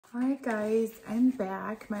All right, guys, I'm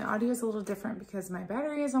back. My audio is a little different because my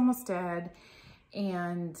battery is almost dead,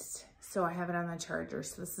 and so I have it on the charger.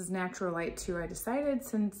 So this is natural light too. I decided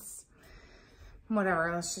since,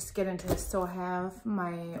 whatever, let's just get into this. So I have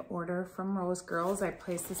my order from Rosegirls. I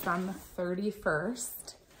placed this on the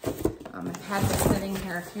 31st. I've had this sitting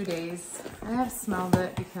here a few days. I have smelled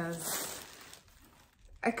it because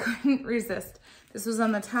I couldn't resist. This was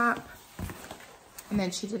on the top, and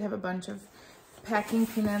then she did have a bunch of packing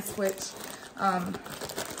peanuts, which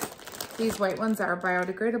these white ones are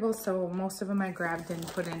biodegradable, so most of them I grabbed and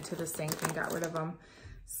put into the sink and got rid of them.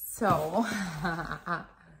 So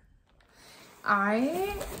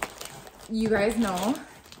you guys know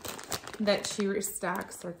that she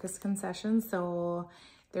restocks Circus concessions, so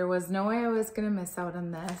there was no way I was gonna miss out on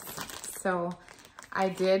this. So I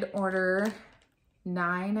did order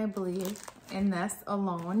 9, I believe, in this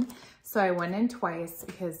alone. So I went in twice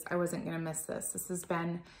because I wasn't gonna miss this. This has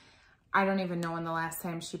been, I don't even know when the last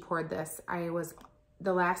time she poured this.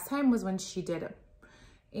 The last time was when she did a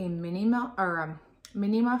mini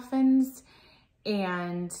muffins,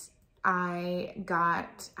 and I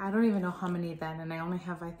got, I don't even know how many then, and I only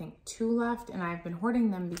have, I think, 2 left, and I've been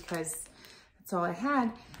hoarding them because that's all I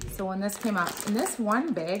had. So when this came out, in this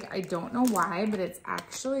one bag, I don't know why, but it's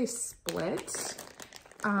actually split.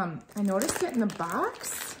 I noticed it in the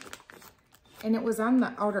box, and it was on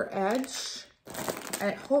the outer edge.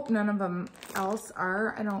 I hope none of them else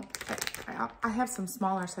are. I have some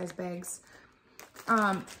smaller size bags.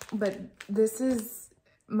 But this is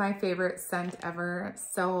my favorite scent ever.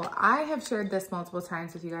 So I have shared this multiple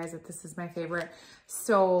times with you guys that this is my favorite.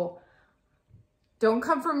 So don't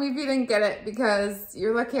come for me if you didn't get it, because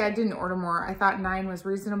you're lucky I didn't order more. I thought 9 was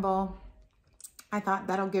reasonable. I thought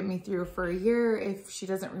that'll get me through for a year if she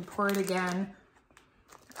doesn't report again.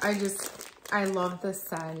 I love this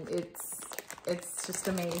scent. It's just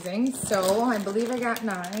amazing. So I believe I got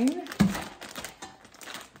 9.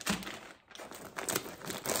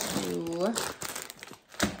 2,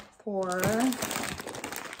 4,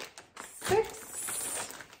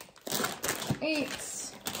 6,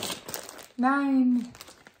 8, 9.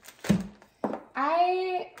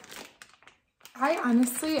 I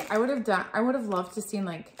honestly, I would have loved to seen,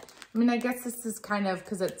 like, I mean, I guess this is kind of,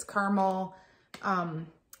 because it's caramel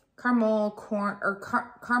corn, or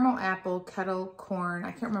caramel apple, kettle corn.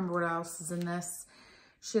 I can't remember what else is in this.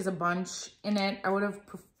 She has a bunch in it. I would have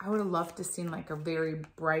loved to seen like a very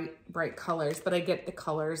bright colors, but I get the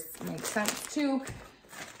colors make sense too.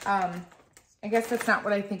 I guess that's not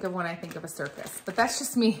what I think of when I think of a circus, but that's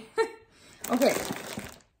just me. Okay.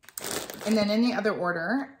 And then in the other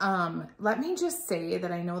order, let me just say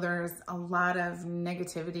that I know there's a lot of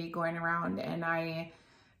negativity going around, and I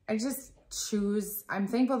just choose, I'm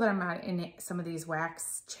thankful that I'm not in some of these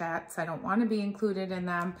wax chats. I don't want to be included in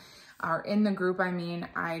them, or in the group. I mean,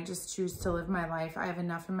 I just choose to live my life. I have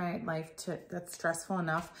enough in my life that's stressful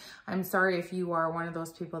enough. I'm sorry if you are one of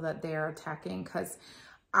those people that they are attacking, because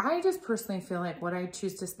I just personally feel like what I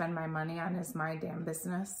choose to spend my money on is my damn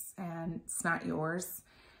business, and it's not yours.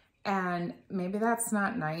 And maybe that's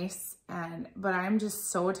not nice, but I'm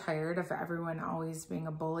just so tired of everyone always being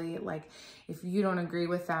a bully. Like, if you don't agree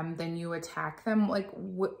with them, then you attack them. Like,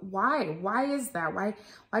 why? Why is that? Why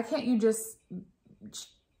can't you just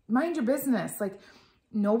mind your business? Like,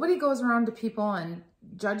 nobody goes around to people and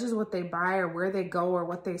judges what they buy or where they go or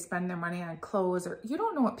what they spend their money on clothes, or you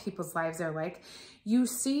don't know what people's lives are like. You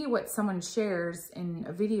see what someone shares in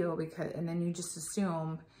a video and then you just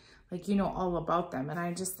assume like you know all about them. And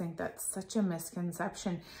I just think that's such a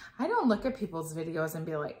misconception. I don't look at people's videos and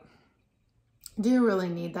be like, do you really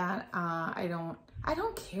need that? I don't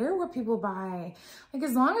care what people buy. Like,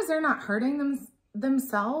 as long as they're not hurting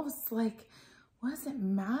themselves, like, what does it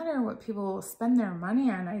matter what people spend their money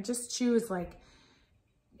on? I just choose, like,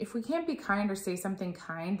 if we can't be kind or say something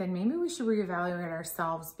kind, then maybe we should reevaluate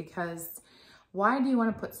ourselves, because why do you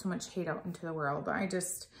want to put so much hate out into the world?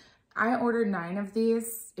 I ordered 9 of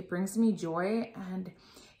these. It brings me joy. And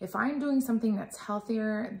if I'm doing something that's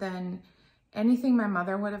healthier than anything my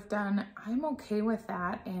mother would have done, I'm okay with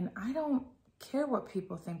that. And I don't care what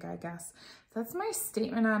people think, I guess. That's my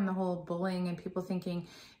statement on the whole bullying and people thinking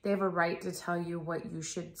they have a right to tell you what you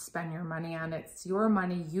should spend your money on. It's your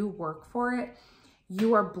money. You work for it.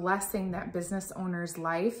 You are blessing that business owner's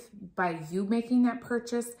life by you making that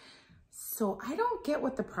purchase. So I don't get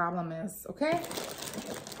what the problem is, okay?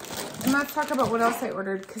 And let's talk about what else I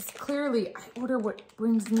ordered, because clearly I order what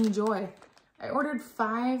brings me joy. I ordered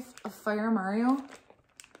 5 of Fire Mario.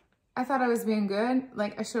 I thought I was being good.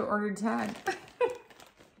 Like, I should have ordered 10.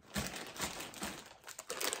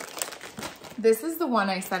 This is the one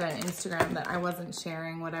I said on Instagram that I wasn't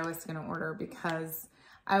sharing what I was gonna order because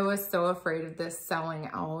I was so afraid of this selling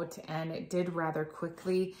out, and it did rather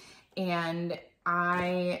quickly. And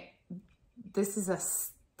this is a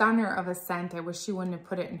stunner of a scent. I wish she wouldn't have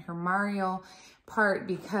put it in her Mario part,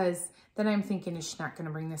 because then I'm thinking, is she not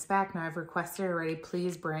gonna bring this back? Now I've requested already,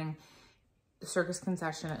 please bring the Circus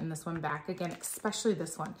Concession and this one back again, especially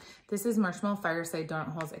this one. This is Marshmallow Fireside Donut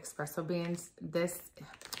Holes Espresso Beans.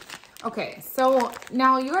 Okay, so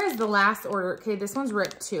now you guys, the last order, okay, this one's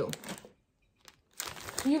ripped too.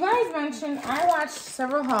 You guys mentioned, I watched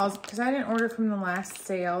several hauls because I didn't order from the last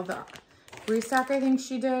sale, the restock I think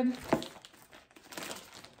she did.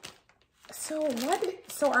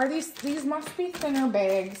 So are these must be thinner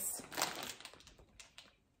bags.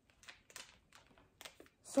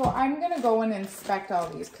 So I'm gonna go and inspect all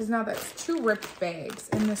these because now that's 2 ripped bags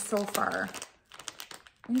in this so far.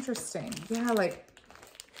 Interesting. Yeah, like,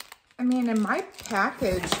 I mean, in my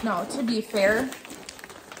package, no, to be fair,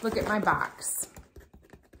 look at my box.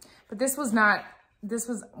 But this was on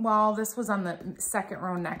the second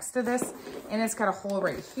row next to this, and it's got a hole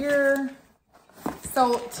right here.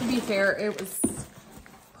 So to be fair, it was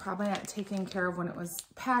probably not taken care of when it was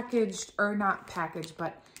packaged, or not packaged,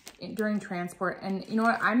 but during transport. And you know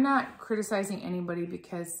what? I'm not criticizing anybody,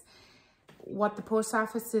 because what the post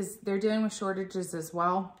office is, they're dealing with shortages as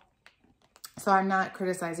well. So I'm not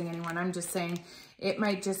criticizing anyone. I'm just saying it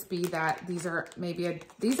might just be that these are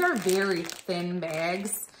very thin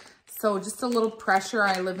bags. So just a little pressure.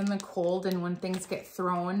 I live in the cold, and when things get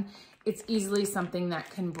thrown, it's easily something that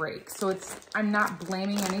can break. So I'm not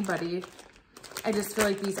blaming anybody. I just feel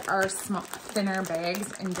like these are small, thinner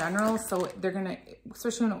bags in general. So they're gonna,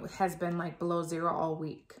 especially when it has been like below 0 all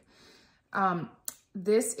week.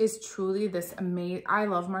 This is truly this amazing, I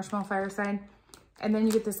love Marshmallow Fireside. And then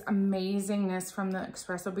you get this amazingness from the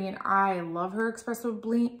espresso bean. I love her espresso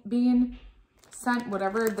bean scent,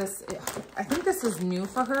 whatever this is. I think this is new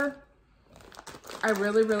for her. I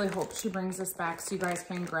really, really hope she brings this back so you guys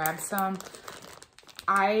can grab some.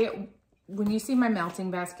 When you see my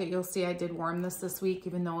melting basket, you'll see I did warm this week,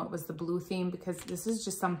 even though it was the blue theme, because this is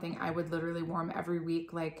just something I would literally warm every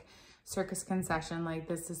week, like Circus Concession. Like,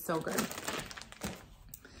 this is so good.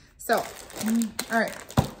 So, all right.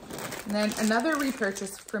 And then another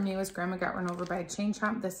repurchase for me was Grandma got run over by a chain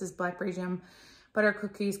chomp. This is blackberry jam, butter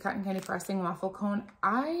cookies, cotton candy frosting, waffle cone.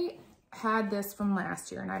 I had this from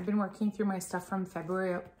last year, and I've been working through my stuff from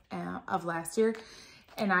February of last year,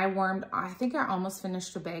 and I think I almost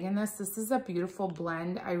finished a bag in this. This is a beautiful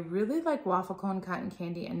blend. I really like waffle cone, cotton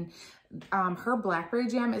candy, and her blackberry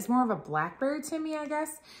jam is more of a blackberry to me, I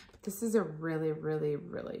guess. But this is a really, really,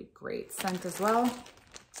 really great scent as well.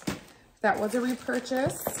 That was a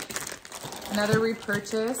repurchase. Another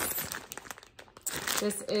repurchase.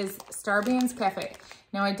 This is Starbeans Cafe.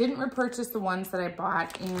 Now, I didn't repurchase the ones that I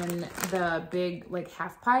bought in the big, like,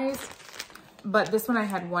 half pies, but this one I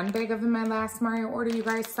had 1 bag of in my last Mario order you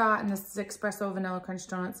guys saw, and this is Espresso Vanilla Crunch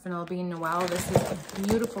Donuts Vanilla Bean Noel. This is a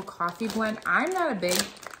beautiful coffee blend. I'm not a big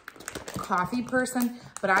coffee person,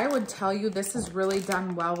 but I would tell you this is really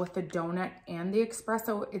done well with the donut and the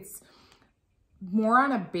espresso. It's more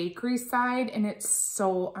on a bakery side, and it's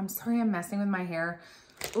so, I'm sorry I'm messing with my hair.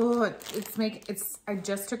 Oh, I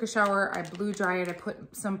just took a shower, I blew dry it, I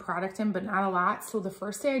put some product in, but not a lot. So the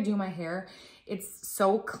first day I do my hair, it's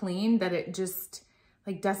so clean that it just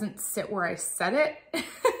like doesn't sit where I set it.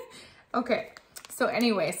 Okay, so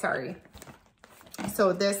anyway, sorry.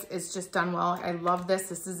 So this is just done well. I love this.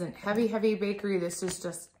 This isn't heavy bakery. This is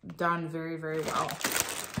just done very, very well.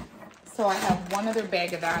 So I have 1 other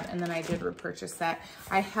bag of that, and then I did repurchase that.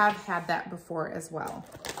 I have had that before as well.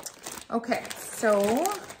 Okay, so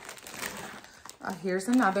here's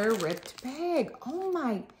another ripped bag. Oh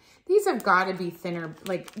my, these have got to be thinner.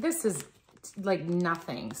 Like, this is like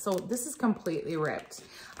nothing. So this is completely ripped.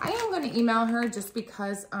 I am going to email her just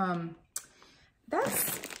because I'm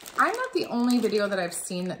not the only video that I've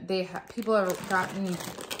seen that people have gotten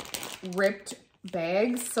ripped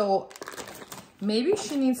bags. So maybe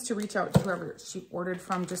she needs to reach out to whoever she ordered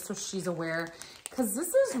from just so she's aware, because this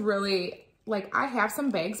is really, like, I have some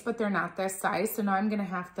bags, but they're not this size. So now I'm going to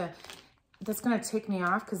have to, that's going to take me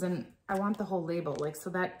off, because then I want the whole label, like, so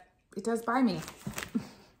that it does buy me.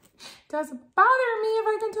 It does bother me if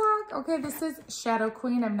I can talk. Okay, this is Shadow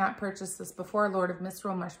Queen. I've not purchased this before. Lord of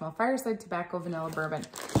Misrule Marshmallow Fireside Tobacco Vanilla Bourbon.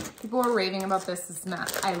 People were raving about this. It's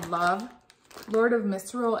not. I love Lord of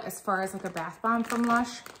Misrule as far as like a bath bomb from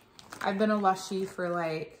Lush. I've been a Lushie for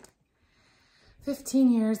like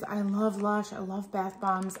 15 years. I love Lush. I love bath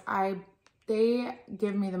bombs. they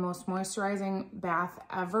give me the most moisturizing bath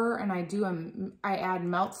ever. And I add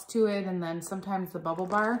melts to it and then sometimes the bubble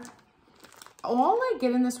bar. All I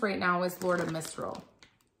get in this right now is Lord of Mistral.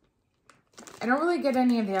 I don't really get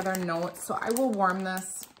any of the other notes, so I will warm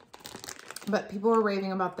this. But people were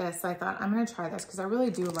raving about this, so I thought I'm gonna try this because I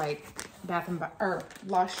really do like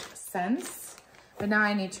Lush scents. But now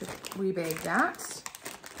I need to rebag that.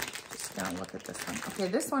 Just gonna look at this one. Okay,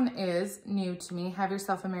 this one is new to me. Have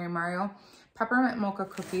Yourself a Merry Mario. Peppermint mocha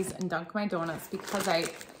cookies and Dunk My Donuts, because I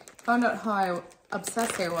found out how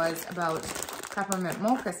obsessed I was about peppermint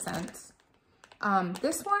mocha scents.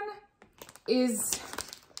 This one is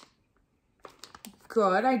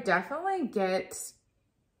good. I definitely get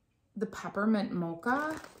the peppermint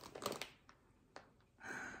mocha.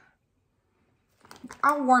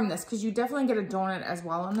 I'll warm this because you definitely get a donut as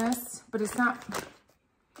well in this, but it's not,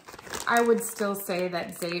 I would still say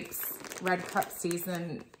that Zape's Red Cup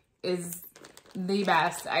season is the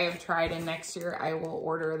best I have tried, and next year I will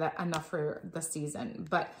order that enough for the season.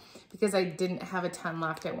 But because I didn't have a ton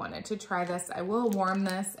left, I wanted to try this. I will warm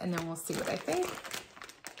this and then we'll see what I think.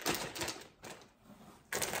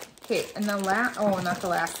 Okay, and the last, oh, not the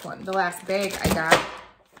last one. The last bag I got,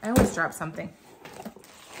 I always drop something.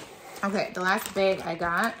 Okay, the last bag I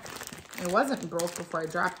got, it wasn't broke before I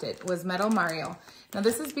dropped it, was Metal Mario. Now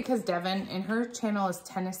this is because Devin, and her channel is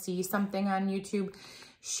Tennessee something on YouTube.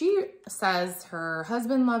 She says her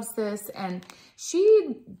husband loves this and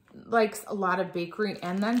she likes a lot of bakery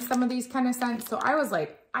and then some of these kind of scents. So I was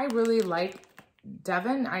like, I really like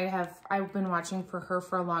Devin. I've been watching for her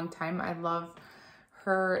for a long time. I love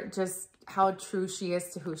her, just how true she is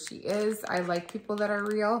to who she is. I like people that are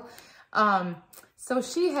real. So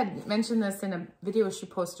she had mentioned this in a video she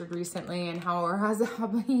posted recently, and how her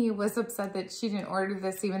husband was upset that she didn't order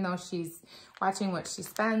this even though she's watching what she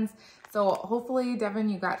spends. So hopefully, Devin,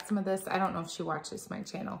 you got some of this. I don't know if she watches my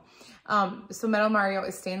channel. So Metal Mario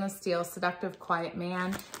is stainless steel, seductive, quiet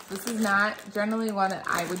man. This is not generally one that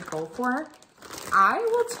I would go for. I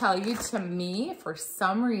will tell you, to me, for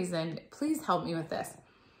some reason, please help me with this.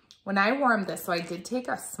 When I warmed this, so I did take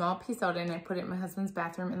a small piece out and I put it in my husband's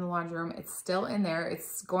bathroom in the laundry room. It's still in there.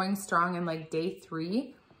 It's going strong in like day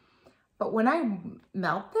 3. But when I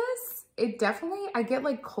melt this, it definitely, I get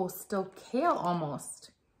like coastal kale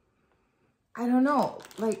almost. I don't know,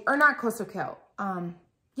 like, or not coastal kale.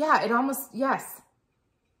 Yeah, it almost, yes.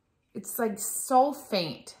 It's like so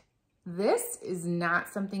faint. This is not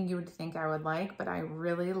something you would think I would like, but I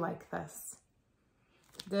really like this.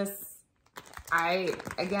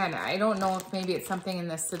 Again, I don't know if maybe it's something in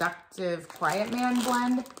the Seductive Quiet Man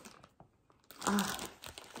blend.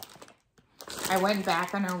 I went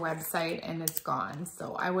back on her website and it's gone.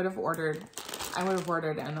 So I would have ordered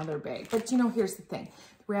another bag. But you know, here's the thing.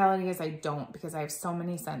 The reality is I don't, because I have so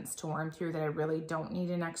many scents to warm through that I really don't need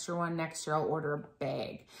an extra one. Next year I'll order a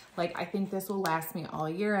bag. Like, I think this will last me all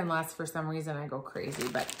year unless for some reason I go crazy,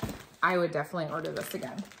 but I would definitely order this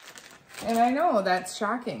again. And I know that's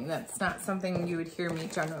shocking. That's not something you would hear me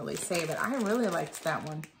generally say, but I really liked that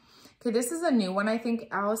one. Okay, this is a new one, I think.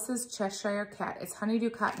 Alice's Cheshire Cat. It's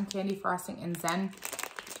Honeydew Cotton Candy Frosting and Zen.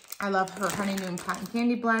 I love her Honeydew and Cotton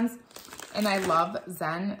Candy blends. And I love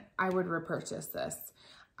Zen. I would repurchase this.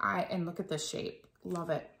 And look at the shape. Love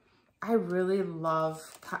it. I really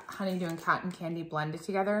love Honeydew and Cotton Candy blended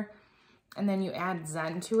together. And then you add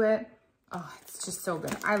Zen to it. Oh, it's just so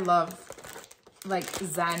good. I love, like,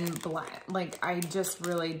 Zen blend. Like, I just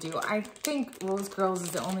really do. I think Rosegirls is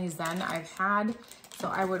the only Zen I've had. So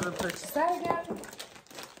I would repurchase that again.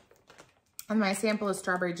 And my sample is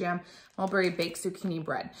Strawberry Jam Mulberry Baked Zucchini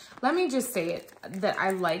Bread. Let me just say it, that I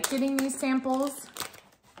like getting these samples.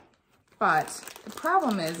 But the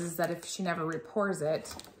problem is that if she never repours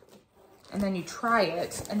it, and then you try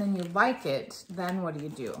it, and then you like it, then what do you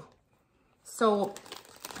do? So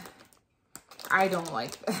I don't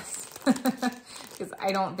like this. Because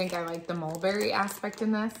I don't think I like the mulberry aspect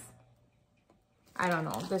in this. I don't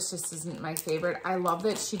know. This just isn't my favorite. I love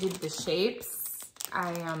that she did the shapes.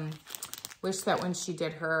 I wish that when she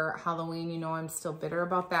did her Halloween, you know, I'm still bitter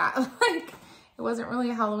about that. Like, it wasn't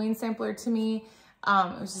really a Halloween sampler to me.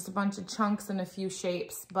 It was just a bunch of chunks and a few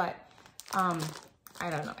shapes, but I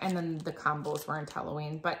don't know. And then the combos weren't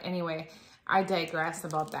Halloween. But anyway, I digress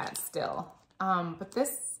about that still. But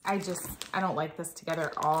this, I don't like this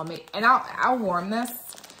together at all. And I'll warm this.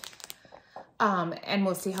 And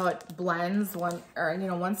we'll see how it blends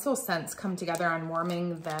once those scents come together on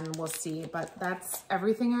warming, then we'll see. But that's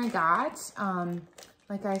everything I got.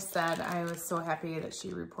 Like I said, I was so happy that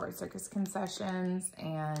she reported Circus Concessions,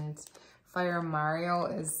 and Fire Mario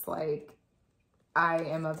is like I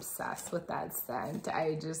am obsessed with that scent.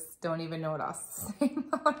 I just don't even know what else to say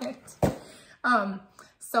about it.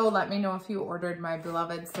 So let me know if you ordered my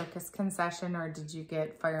beloved Circus Concession, or did you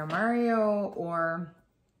get Fire Mario, or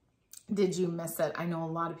did you miss it? I know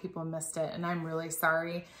a lot of people missed it, and I'm really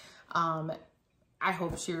sorry. I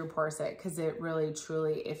hope she reports it, because it really,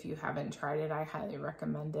 truly, if you haven't tried it, I highly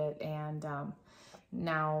recommend it. And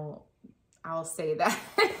now I'll say that.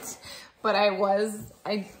 But I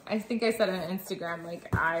think I said on Instagram,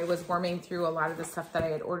 like, I was warming through a lot of the stuff that I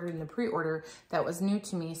had ordered in the pre-order that was new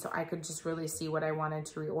to me, so I could just really see what I wanted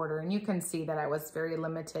to reorder. And you can see that I was very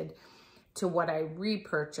limited to what I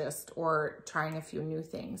repurchased or trying a few new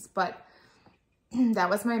things. But that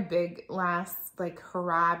was my big last, like,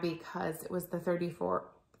 hurrah, because it was the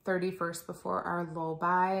 31st before our low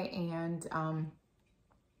buy. And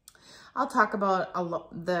I'll talk about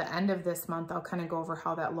the end of this month. I'll kind of go over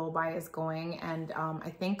how that low buy is going. And I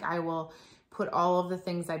think I will put all of the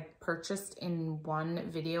things I purchased in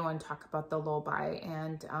one video and talk about the low buy.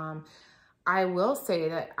 And I will say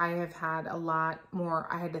that I have had a lot more,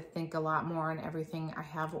 I had to think a lot more on everything I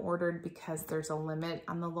have ordered, because there's a limit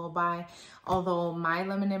on the low buy. Although my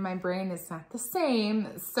limit in my brain is not the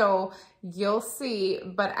same. So you'll see,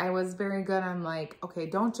 but I was very good on, like, okay,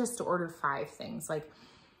 don't just order 5 things. Like,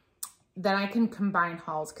 then I can combine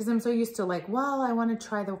hauls, because I'm so used to, like, well, I want to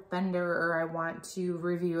try the vendor, or I want to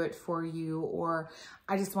review it for you, or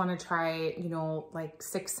I just want to try, you know, like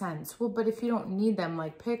 6 scents. Well, but if you don't need them,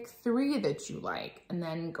 like, pick 3 that you like and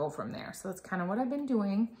then go from there. So that's kind of what I've been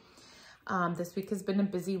doing. This week has been a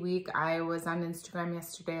busy week. I was on Instagram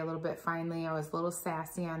yesterday a little bit. Finally, I was a little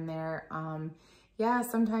sassy on there. Yeah,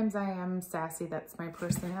 sometimes I am sassy. That's my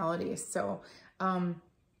personality. So,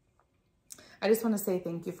 I just want to say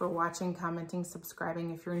thank you for watching, commenting,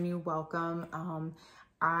 subscribing. If you're new, welcome.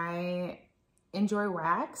 I enjoy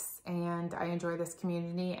wax, and I enjoy this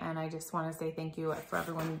community, and I just want to say thank you for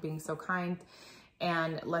everyone being so kind.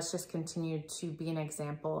 And let's just continue to be an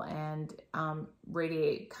example and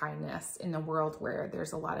radiate kindness in a world where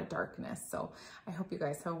there's a lot of darkness. So I hope you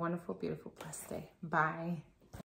guys have a wonderful, beautiful, blessed day. Bye.